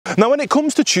Now, when it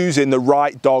comes to choosing the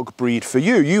right dog breed for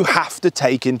you, you have to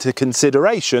take into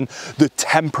consideration the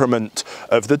temperament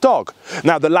of the dog.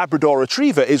 Now, the Labrador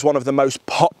Retriever is one of the most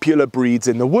popular breeds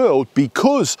in the world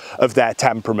because of their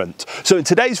temperament. So in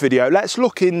today's video, let's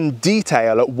look in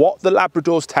detail at what the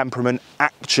Labrador's temperament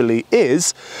actually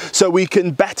is, so we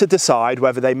can better decide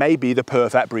whether they may be the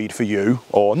perfect breed for you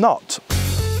or not.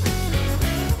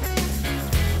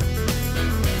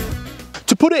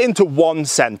 To put it into one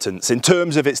sentence, in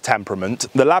terms of its temperament,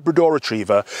 the Labrador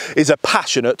Retriever is a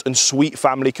passionate and sweet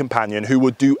family companion who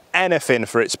would do anything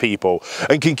for its people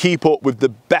and can keep up with the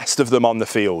best of them on the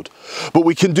field. But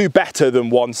we can do better than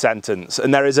one sentence,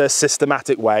 and there is a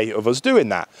systematic way of us doing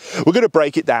that. We're going to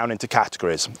break it down into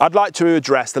categories. I'd like to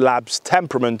address the Lab's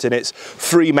temperament in its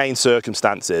three main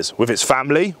circumstances: with its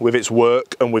family, with its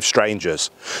work, and with strangers.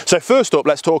 So first up,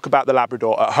 let's talk about the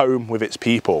Labrador at home with its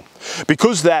people.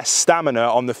 Because their stamina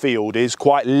on the field is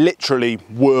quite literally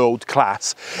world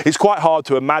class, it's quite hard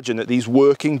to imagine that these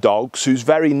working dogs, whose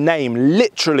very name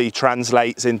literally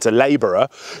translates into labourer,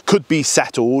 could be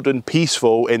settled and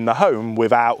peaceful in the home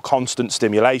without constant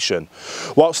stimulation.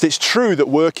 Whilst it's true that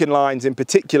working lines in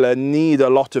particular need a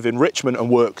lot of enrichment and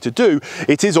work to do,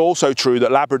 it is also true that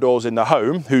Labradors in the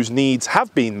home, whose needs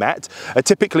have been met, are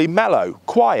typically mellow,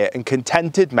 quiet and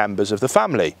contented members of the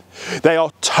family. They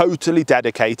are totally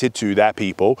dedicated to their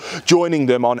people, joining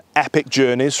them on epic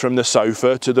journeys from the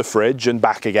sofa to the fridge and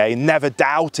back again, never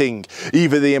doubting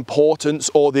either the importance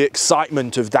or the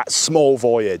excitement of that small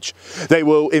voyage. They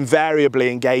will invariably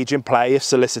engage in play if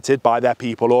solicited by their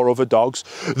people or other dogs,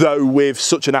 though with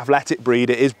such an athletic breed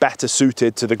it is better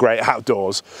suited to the great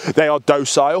outdoors. They are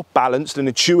docile, balanced and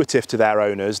intuitive to their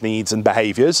owners' needs and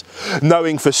behaviours,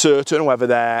 knowing for certain whether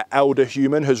their elder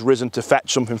human has risen to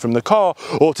fetch something from the car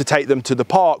or to take them to the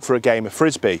park for a game of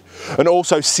frisbee, and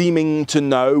also seeming to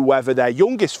know whether their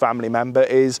youngest family member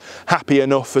is happy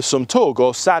enough for some tug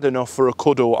or sad enough for a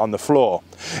cuddle on the floor.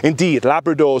 Indeed,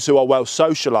 Labradors who are well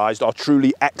socialised are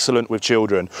truly excellent with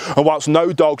children, and whilst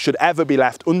no dog should ever be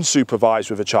left unsupervised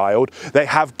with a child, they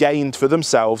have gained for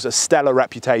themselves a stellar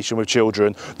reputation with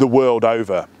children the world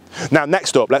over. Now,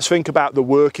 next up, let's think about the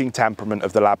working temperament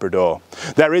of the Labrador.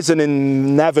 There is an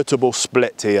inevitable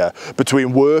split here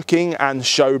between working and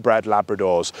showbred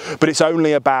Labradors, but it's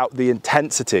only about the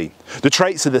intensity. The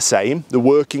traits are the same. The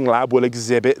working Lab will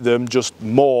exhibit them just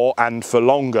more and for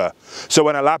longer. So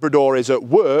when a Labrador is at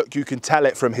work, you can tell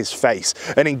it from his face.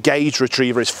 An engaged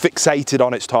Retriever is fixated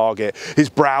on its target, his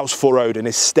brows furrowed and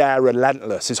his stare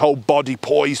relentless, his whole body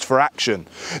poised for action.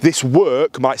 This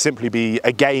work might simply be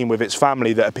a game with its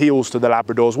family that appeals to the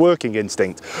Labrador's working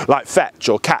instinct, like fetch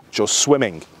or catch or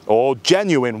swimming, or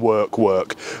genuine work,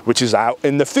 which is out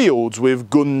in the fields with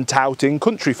gun-touting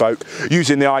country folk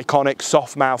using the iconic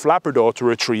soft-mouthed Labrador to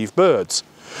retrieve birds.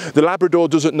 The Labrador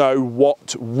doesn't know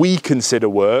what we consider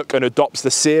work and adopts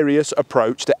the serious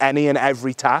approach to any and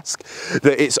every task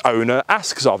that its owner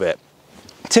asks of it.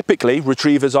 Typically,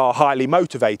 Retrievers are highly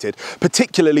motivated,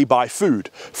 particularly by food,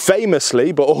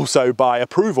 famously but also by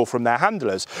approval from their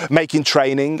handlers, making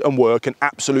training and work an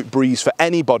absolute breeze for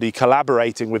anybody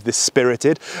collaborating with this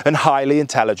spirited and highly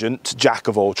intelligent jack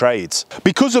of all trades.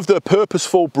 Because of the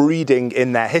purposeful breeding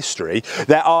in their history,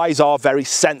 their eyes are very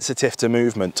sensitive to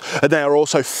movement, and they are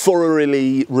also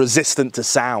thoroughly resistant to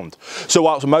sound. So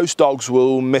whilst most dogs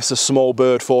will miss a small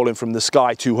bird falling from the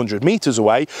sky 200 metres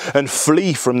away and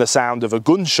flee from the sound of a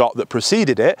gunshot that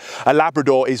preceded it, a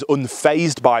Labrador is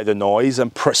unfazed by the noise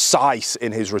and precise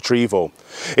in his retrieval.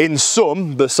 In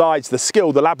sum, besides the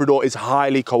skill, the Labrador is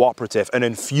highly cooperative and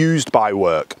infused by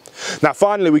work. Now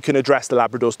finally, we can address the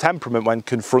Labrador's temperament when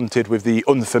confronted with the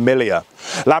unfamiliar.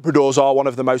 Labradors are one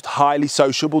of the most highly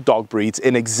sociable dog breeds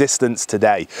in existence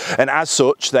today, and as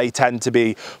such they tend to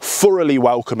be thoroughly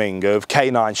welcoming of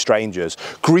canine strangers,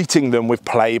 greeting them with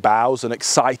play bows and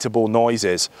excitable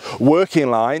noises. Working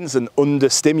lines and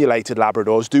understimulated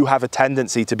Labradors do have a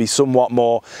tendency to be somewhat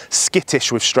more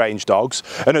skittish with strange dogs,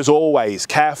 and as always,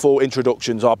 careful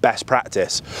introductions are best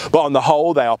practice. But on the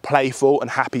whole, they are playful and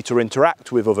happy to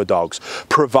interact with other dogs,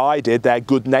 provided their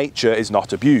good nature is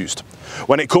not abused.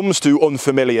 When it comes to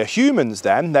unfamiliar humans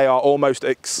then, they are almost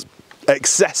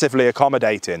excessively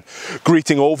accommodating,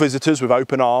 greeting all visitors with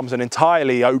open arms and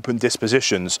entirely open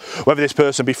dispositions, whether this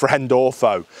person be friend or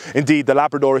foe. Indeed, the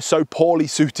Labrador is so poorly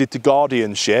suited to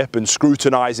guardianship and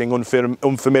scrutinising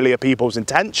unfamiliar people's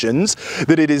intentions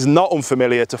that it is not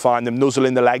unfamiliar to find them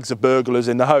nuzzling the legs of burglars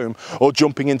in the home or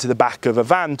jumping into the back of a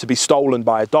van to be stolen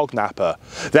by a dog napper.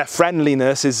 Their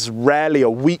friendliness is rarely a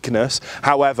weakness,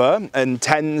 however, and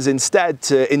tends instead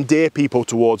to endear people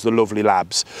towards the lovely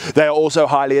Labs. They are also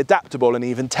highly adaptable adaptable and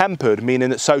even tempered, meaning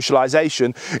that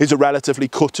socialization is a relatively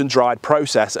cut and dried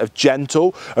process of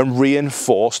gentle and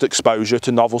reinforced exposure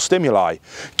to novel stimuli.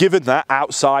 Given that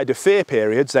outside of fear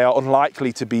periods, they are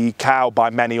unlikely to be cowed by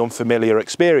many unfamiliar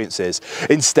experiences,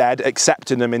 instead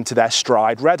accepting them into their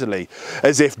stride readily,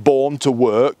 as if born to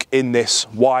work in this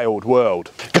wild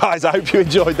world. Guys, I hope you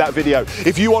enjoyed that video.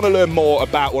 If you want to learn more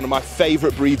about one of my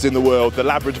favourite breeds in the world, the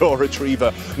Labrador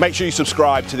Retriever, make sure you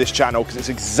subscribe to this channel because it's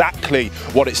exactly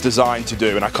what it's designed to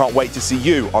do, and I can't wait to see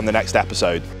you on the next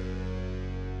episode.